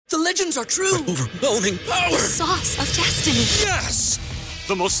The legends are true. Overwhelming power! Sauce of destiny. Yes!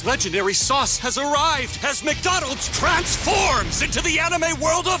 The most legendary sauce has arrived as McDonald's transforms into the anime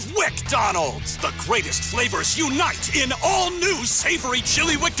world of WickDonald's. The greatest flavors unite in all new savory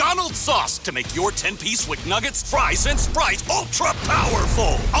chili McDonald's sauce to make your 10-piece Wick Nuggets, fries, and Sprite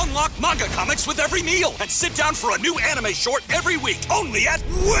ultra-powerful. Unlock manga comics with every meal and sit down for a new anime short every week only at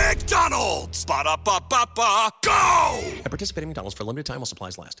WickDonald's. Ba-da-ba-ba-ba, go! At participating McDonald's for a limited time while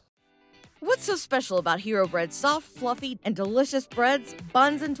supplies last. What's so special about Hero Bread's soft, fluffy, and delicious breads,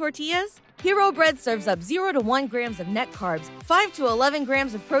 buns, and tortillas? Hero Bread serves up 0 to 1 grams of net carbs, 5 to 11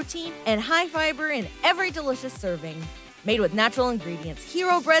 grams of protein, and high fiber in every delicious serving. Made with natural ingredients,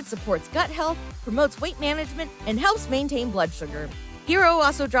 Hero Bread supports gut health, promotes weight management, and helps maintain blood sugar. Hero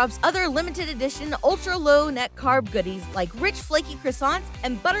also drops other limited edition ultra-low net carb goodies like rich flaky croissants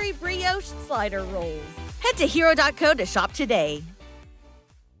and buttery brioche slider rolls. Head to hero.co to shop today.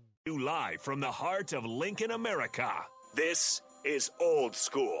 Live from the heart of Lincoln, America. This is Old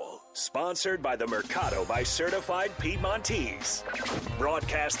School, sponsored by the Mercado by Certified Piedmontese.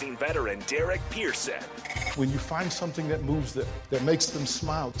 Broadcasting veteran Derek Pearson. When you find something that moves them, that makes them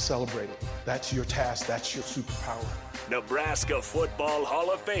smile, celebrate it. That's your task. That's your superpower. Nebraska Football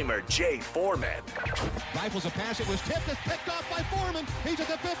Hall of Famer Jay Foreman. Rifles a pass. It was tipped. It's picked off by Foreman. He's at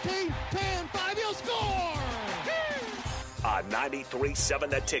the 15, 10, 5. He'll score! On 93.7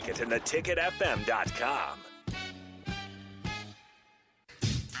 The Ticket and theticketfm.com.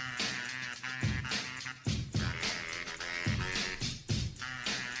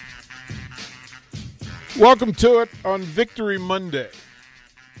 Welcome to it on Victory Monday.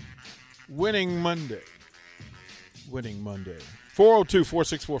 Winning Monday.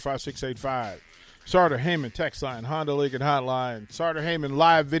 402-464-5685. Sartor Heyman text line, Honda Lincoln hotline, Sartor Heyman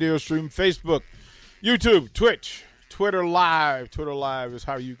live video stream, Facebook, YouTube, Twitch, Twitter Live. Twitter Live is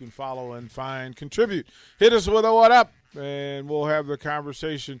how you can follow and contribute. Hit us with a what up, and we'll have the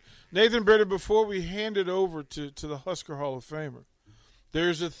conversation. Nathan Britton, before we hand it over to the Husker Hall of Famer,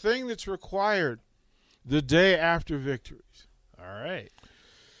 there's a thing that's required the day after victories. All right.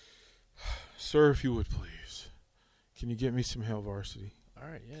 Sir, if you would please, can you get me some Hail Varsity? All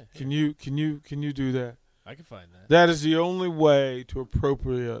right, yeah. Can you do that? I can find that. That is the only way to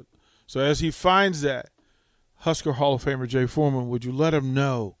appropriate. So as he finds that, Husker Hall of Famer Jay Foreman, would you let him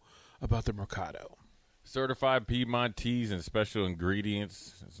know about the Mercado? Certified Piedmontese and special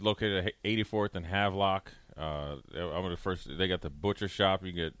ingredients. It's located at 84th and Havelock. They got the butcher shop.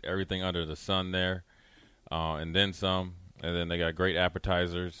 You get everything under the sun there, and then some. And then they got great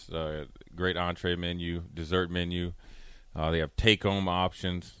appetizers, great entree menu, dessert menu. They have take-home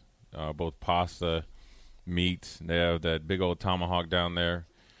options, both pasta, meats. They have that big old tomahawk down there.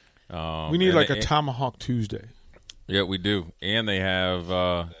 We need a Tomahawk Tuesday. Yeah, we do, and they have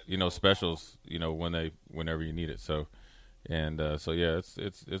specials. Whenever you need it. So yeah,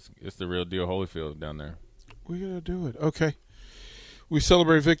 it's the real deal. Holyfield down there. We gotta do it. Okay, we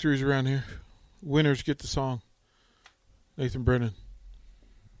celebrate victories around here. Winners get the song. Nathan Brennan,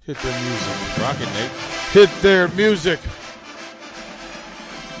 hit their music. Rock it, Nate. Hit their music.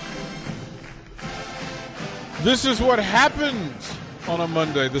 This is what happens on a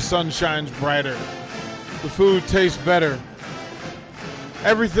Monday. The sun shines brighter. The food tastes better.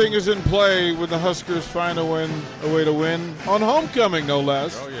 Everything is in play when the Huskers find a way to win on homecoming, no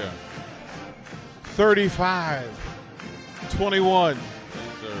less. Oh, yeah. 35-21. Yes,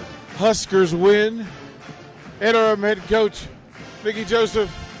 sir. Huskers win. Interim head coach Mickey Joseph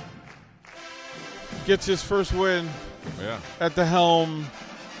gets his first win at the helm.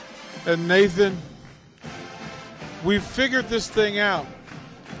 And Nathan, we've figured this thing out,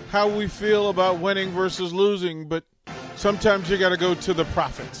 how we feel about winning versus losing, but sometimes you got to go to the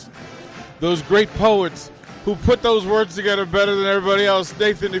prophets, those great poets who put those words together better than everybody else.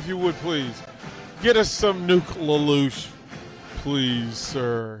 Nathan, if you would please, get us some Nuke LaLoosh, please,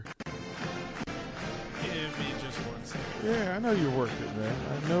 sir. Give me just 1 second. Yeah, I know you're working, man.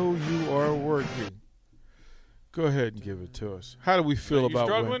 I know you are working. Go ahead and give it to us. How do we feel about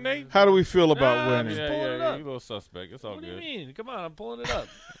winning? Nate? How do we feel about winning? Yeah, pulling it up. you're a little suspect. It's all What good. do you mean? Come on, I'm pulling it up.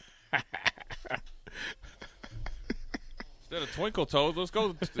 Instead of twinkle toes, let's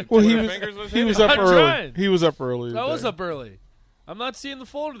go. Well, He was up I'm early. trying. He was up early. I was today. up early. I'm not seeing the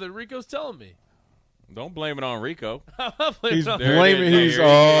folder that Rico's telling me. Don't blame it on Rico. I'm not blaming He's it on blaming. There it He's is.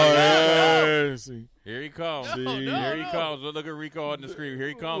 yeah. See. Here he comes. No, Here he no. comes. Look at Rico on the screen. Here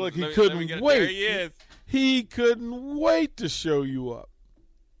he comes. Look, he Let me couldn't get it. wait. There he is. He couldn't wait to show you up.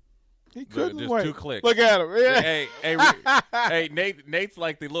 He couldn't just wait. 2 clicks. Look at him. Yeah. Hey, Nate's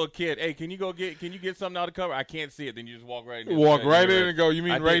like the little kid. Hey, can you get something out of cover? I can't see it. Then you just walk right in. Walk right in and go, you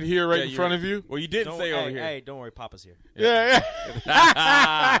mean right here, right in front of you? Well, you didn't say over here. Hey, don't worry, Papa's here. Yeah.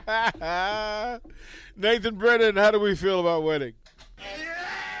 Nathan Brennan, how do we feel about winning?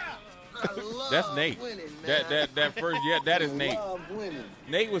 That's Nate. That first, that is Nate.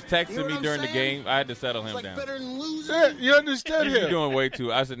 Nate was texting me during the game. I had to settle him down. Better than losing. Yeah, you understood him. You're doing way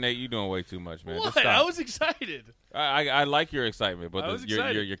too. I said, Nate, you're doing way too much, man. What? Just stop. I was excited. I like your excitement, but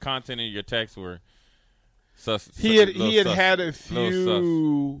your content and your texts were sus. He had a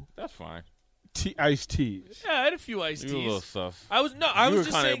few. That's fine. Iced teas. Yeah, I had a few iced teas. You were a little sus. I was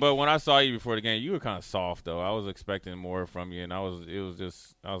just saying. But when I saw you before the game, you were kind of soft though. I was expecting more from you, and I was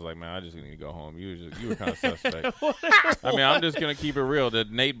like, man, I just need to go home. You were kind of suspect. I mean, I'm just gonna keep it real. The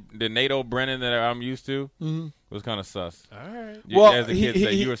Nate O'Brennan that I'm used to was kind of sus. All right. Well, as the kids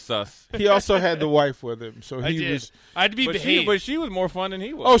say, you were sus. He also had the wife with him, so I had to be behaved. But she was more fun than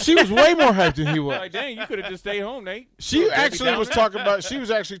he was. Oh, she was way more hyped than he was. Like, dang, you could have just stayed home, Nate. She actually was talking about. She was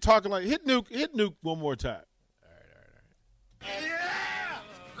actually talking like hit nuke one more time. Yeah!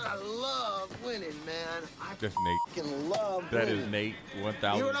 I love winning, man. That's Nate. fucking love That winning. is Nate.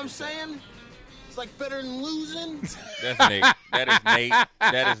 1,000. You know what I'm saying? It's like better than losing. That's Nate. That is Nate.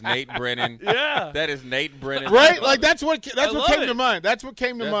 That is Nate Brennan. Yeah. That is Nate Brennan. Right? Like that's what came to it. mind. That's what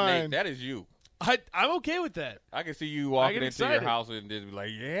came to That's mind. Nate. That is you. I'm okay with that. I can see you walking get into your excited. house and just be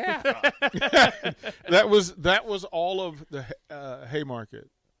like, yeah. That was all of the Haymarket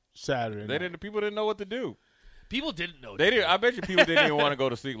Saturday. People didn't know what to do. People didn't know. They did. I bet you people didn't even want to go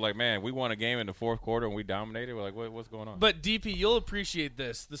to sleep. Like, man, we won a game in the fourth quarter and we dominated. We're like, what's going on? But DP, you'll appreciate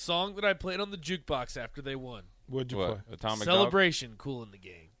this. The song that I played on the jukebox after they won. What'd you play? Atomic Celebration, Cool in the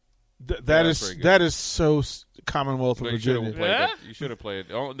Gang. That is so Commonwealth of Virginia. You should have played.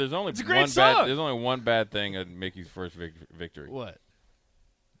 There's only It's a great song. There's only one bad thing at Mickey's first victory. What?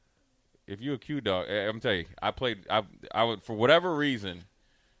 If you're a Q dog, I'm telling you, I would, for whatever reason,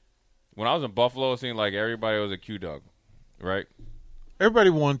 when I was in Buffalo, it seemed like everybody was a Q dog, right? Everybody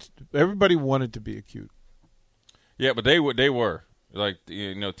wanted to be a Q. Yeah, but they were like T.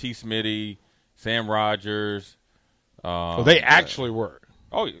 Smitty, Sam Rogers. They actually were.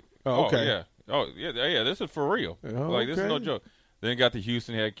 Okay. Yeah. Yeah. This is for real. Like this is no joke. Then got to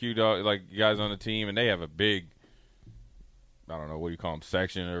Houston, had Q dog like guys on the team, and they have a big, I don't know what you call them,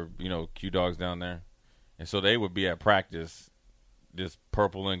 section or Q dogs down there, and so they would be at practice, just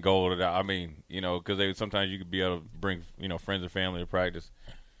purple and gold. I mean, because sometimes you could be able to bring friends and family to practice.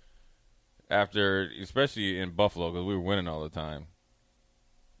 After, especially in Buffalo, because we were winning all the time,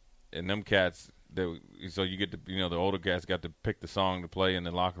 and them cats. So you get to the older cats got to pick the song to play in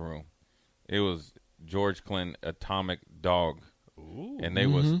the locker room. It was George Clinton, Atomic Dog, and they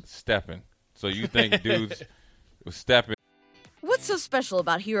was stepping. So you think dudes was stepping? What's so special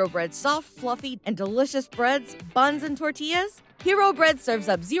about Hero Bread's soft, fluffy, and delicious breads, buns, and tortillas? Hero Bread serves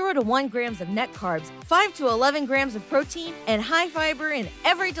up 0 to 1 grams of net carbs, 5 to 11 grams of protein, and high fiber in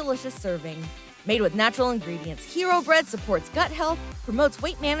every delicious serving. Made with natural ingredients, Hero Bread supports gut health, promotes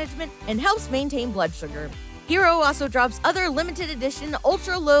weight management, and helps maintain blood sugar. Hero also drops other limited edition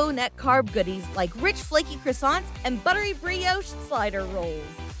ultra-low net carb goodies like rich flaky croissants and buttery brioche slider rolls.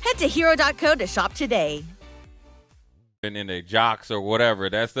 Head to hero.co to shop today. And in their jocks or whatever,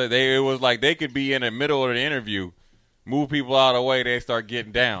 it was like they could be in the middle of the interview, move people out of the way, they start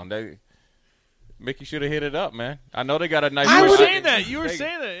getting down. Mickey should have hit it up, man. I know they got a nice. You were saying that.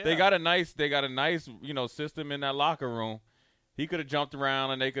 Yeah. They got a nice, system in that locker room. He could have jumped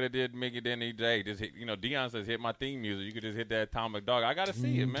around and they could have did Mickey. Then he just hit. Deion says hit my theme music. You could just hit that Atomic Dog. I got to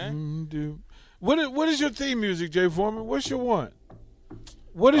see it, man. What is your theme music, Jay Foreman? What's your one?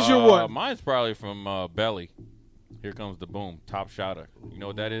 What is your one? Mine's probably from Belly. Here Comes the Boom. Top Shotter. You know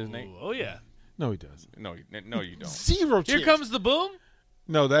what that is, Nate? Oh yeah. No, he doesn't. No, you don't. Zero. Here Comes the Boom.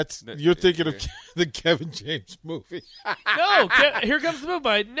 No, you're thinking of the Kevin James movie. No, Here Comes the Boom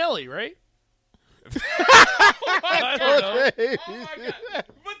by Nelly, right? I don't know. Oh my God.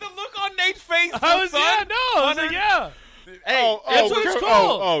 But the look on Nate's face. I was like, yeah. Hey, that's what it's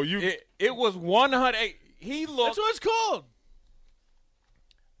called. It was 100. He looked. That's what it's called.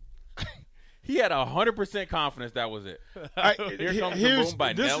 He had 100% confidence that was it. Here Comes the Boom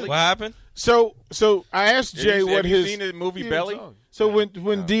by Nelly. What happened? So I asked Jay what his. Have you seen the movie Belly? So when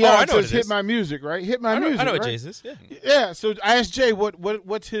Deion says "hit my music," right? Hit my music. I know what right? Jay's is. Yeah. Yeah. So I asked Jay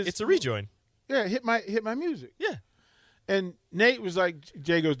what's his. It's a rejoin. Yeah. Hit my music. Yeah. And Nate was like,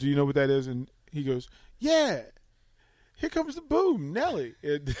 Jay goes, "Do you know what that is?" And he goes, "Yeah. Here Comes the Boom, Nelly."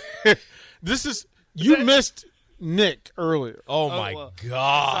 And this is you missed Nick earlier. Oh my well,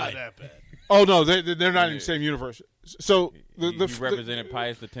 God! It's not that bad. Oh no, they're not in the same universe. So He represented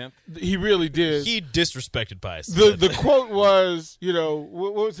Pius X. He really did. He disrespected Pius. The quote was,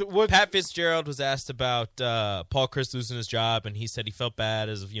 what was it? What Pat Fitzgerald was asked about Paul Chryst losing his job, and he said he felt bad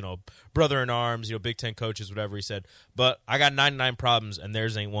as brother in arms, Big Ten coaches, whatever. He said, but I got 99 problems, and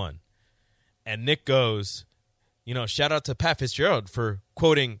theirs ain't one. And Nick goes, shout out to Pat Fitzgerald for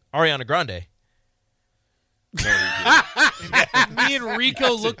quoting Ariana Grande. Me and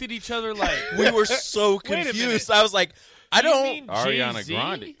Rico looked at each other like We were so Wait a confused. minute. I was like, I You don't. mean Ariana Jay-Z?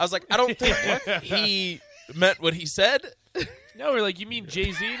 Grande. I was like, I don't think he meant what he said. No, we're like, you mean Jay-Z?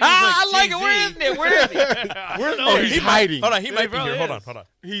 And he was I like Jay-Z. it. Where is Nick? Where is he? Oh, he's hiding. Hold on, he might be probably here. is. Hold on.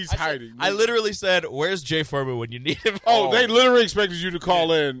 He's hiding. I literally said, "Where's Jay Foreman when you need him?" Oh, they literally expected you to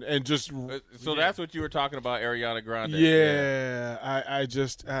call in and just. So that's what you were talking about, Ariana Grande. Yeah, I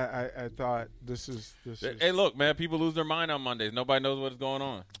thought this is. Hey, look, man, people lose their mind on Mondays. Nobody knows what's going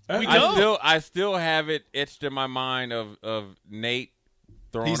on. We don't. I still have it etched in my mind of Nate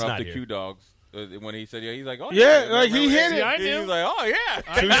throwing He's up not the here. Q Dogs when he said, he's like, oh Yeah, like he hit it. I He knew. was like, oh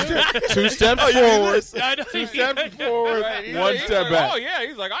yeah. Two steps Oh, you forward. knew this? I know. Two steps forward. Right, One he's step like, back. Oh yeah,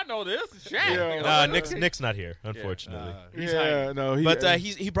 he's like, I know this. Shaq. Yeah. Nick's not here, unfortunately. He's Yeah, hiding. no. But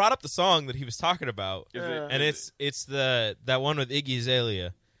he brought up the song that he was talking about, Is it- and it's that one with Iggy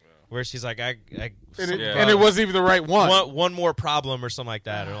Azalea, where she's like, and Yeah. it wasn't even the right one. one more problem or something like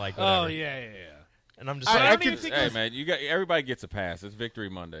that, or like whatever. Oh yeah. And I'm just I like, can- think Hey man, everybody gets a pass. It's Victory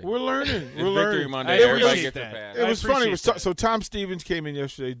Monday. We're learning. It's We're Victory learning. Monday. I Everybody appreciate gets a that. pass. It was funny. appreciate that. So Tom Stevens came in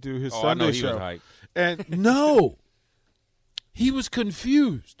yesterday to do his Oh, I Sunday know he show, was hyped. and no, he was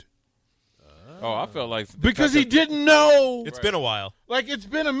confused Oh, I felt like because he didn't know. it's been a while. Like it's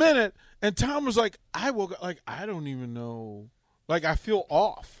been a minute, and Tom was like, "I woke up like I don't even know. Like I feel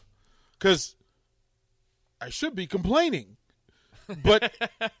off because I should be complaining, but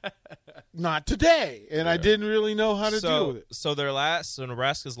not today, and I didn't really know how to deal with it." So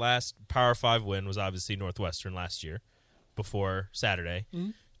Nebraska's last Power 5 win was obviously Northwestern last year, before Saturday.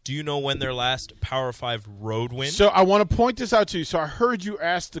 Mm-hmm. Do you know when their last Power 5 road win? So I want to point this out to you. So I heard you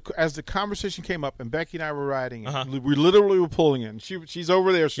ask as the conversation came up, and Becky and I were riding. We literally were pulling in. She's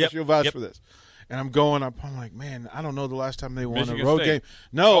over there, so Yep, she'll vouch yep. for this. And I'm going up. I'm like, man, I don't know the last time they won Michigan a road State. game.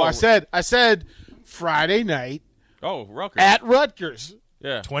 No, Oh. I said Friday night Oh, Rutgers. at Rutgers.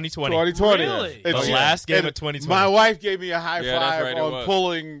 Yeah. 2020. 2020. Really? It's- The last game and of 2020. My wife gave me a high Yeah, that's five right, it on was.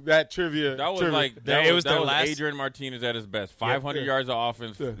 pulling that trivia. That was trivia. like It that was their was last- Adrian Martinez at his best. 500 yards of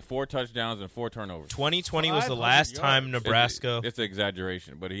offense, Yeah. 4 touchdowns, and 4 turnovers. 2020 was the 500 last time yards. Nebraska. It's an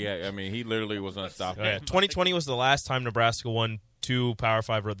exaggeration, but he literally was unstoppable. Oh, yeah. 2020 was the last time Nebraska won 2 Power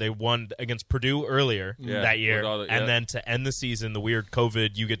 5 road. They won against Purdue earlier Yeah, that year, with all the- and yeah. then to end the season, the weird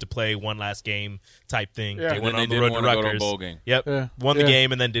COVID, you get to play one last game type thing. Yeah. They And went then on they the didn't road to wanna go to a Rutgers. bowl game. Yep, Yeah. won the Yeah.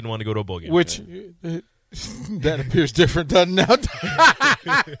 game and then didn't want to go to a bowl game. Which that appears different, doesn't it?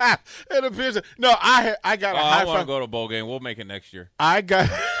 It appears. No, I got a Oh, high I want to five. go to a bowl game. We'll make it next year. I got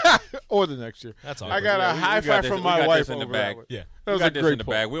or the next year. That's all. I got a We high got five this- from we my got wife this in the over bag. that one. Yeah. That We was got a this great in the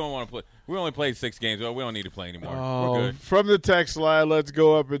pull. bag. We don't want to play. We only played 6 games. We don't need to play anymore. Oh, We're good. from the text line, let's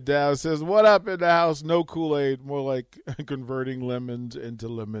go up and down. It says, "What up in the house? No Kool-Aid, more like converting lemons into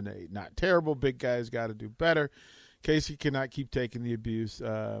lemonade. Not terrible. Big guys got to do better. Casey cannot keep taking the abuse.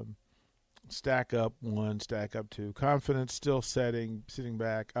 Stack up 1, stack up 2. Confidence still sitting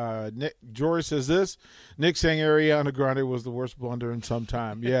back. Nick Jory says this. Nick saying Ariana Grande was the worst blunder in some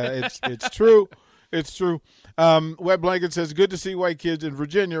time. Yeah, it's true. It's true. Wet Blanket says, good to see white kids in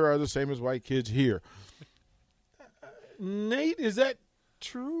Virginia are the same as white kids here. Nate, is that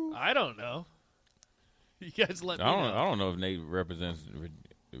true? I don't know. You guys let me I know. don't know if Nate represents.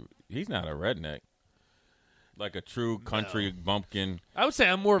 He's not a redneck. Like a true country bumpkin. I would say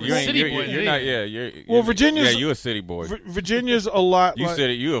I'm more of a You ain't- city you're, boy. You're than not. anything. Yeah. Well, Virginia's- Yeah, you a city boy. Virginia's a lot You like said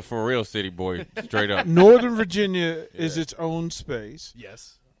it. You a for real city boy, straight up. Northern Virginia is its own space.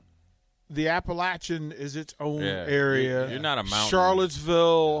 Yes. The Appalachian is its own Yeah. area. You're not a mountain.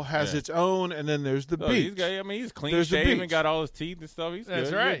 Charlottesville has Yeah. its own, and then there's the Oh, beach. he's clean There's the shaven, beach. got all his teeth and stuff. He's That's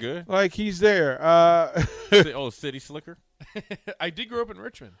good. right. You're good. Like he's there. City slicker. I did grow up in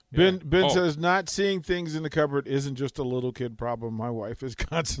Richmond. Ben Oh. says not seeing things in the cupboard isn't just a little kid problem. My wife is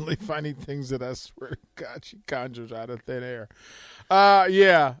constantly finding things that I swear to God she conjures out of thin air.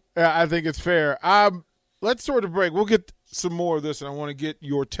 Yeah, I think it's fair. Let's sort of break. We'll get some more of this, and I want to get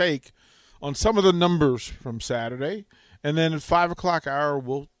your take on some of the numbers from Saturday, and then at 5 o'clock hour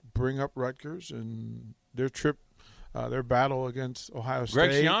we'll bring up Rutgers and their trip their battle against Ohio State.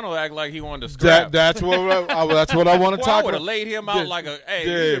 Greg Schiano act like he wanted to scrap. That's what I want to Well, talk I about. would have laid him out like a, hey, he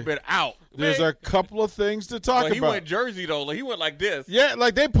should have been out. There's man. a couple of things to talk But he about. went Jersey, though. He went like this. Yeah,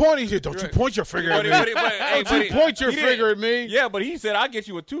 like they pointed. He said, don't you point your finger at me. Don't you point your finger at me. Yeah, but he said, I'll get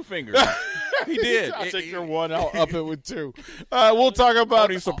you with 2 fingers. He did. I'll take your one. I'll up it with 2. We'll talk about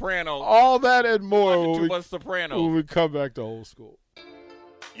Tony Soprano. all that and more Too much Soprano. when we come back to Old School.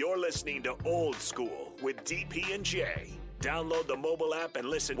 You're listening to Old School with DP and J. Download the mobile app and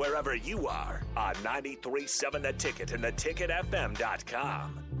listen wherever you are on 93.7 The Ticket and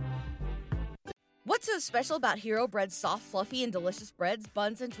theticketfm.com. What's so special about Hero Bread's soft, fluffy, and delicious breads,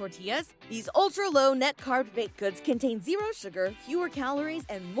 buns, and tortillas? These ultra-low net-carb baked goods contain 0 sugar, fewer calories,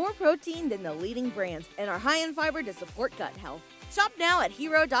 and more protein than the leading brands, and are high in fiber to support gut health. Shop now at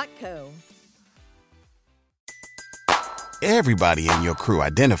hero.co. Everybody in your crew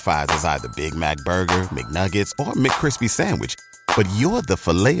identifies as either Big Mac Burger, McNuggets, or McCrispy Sandwich. But you're the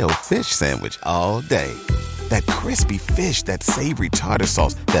Filet-O-Fish Sandwich all day. That crispy fish, that savory tartar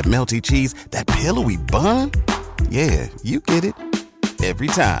sauce, that melty cheese, that pillowy bun. Yeah, you get it. Every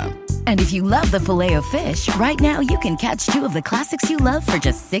time. And if you love the Filet-O-Fish, right now you can catch 2 of the classics you love for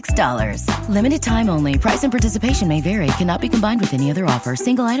just $6. Limited time only. Price and participation may vary. Cannot be combined with any other offer.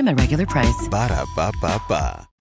 Single item at regular price. Ba-da-ba-ba-ba.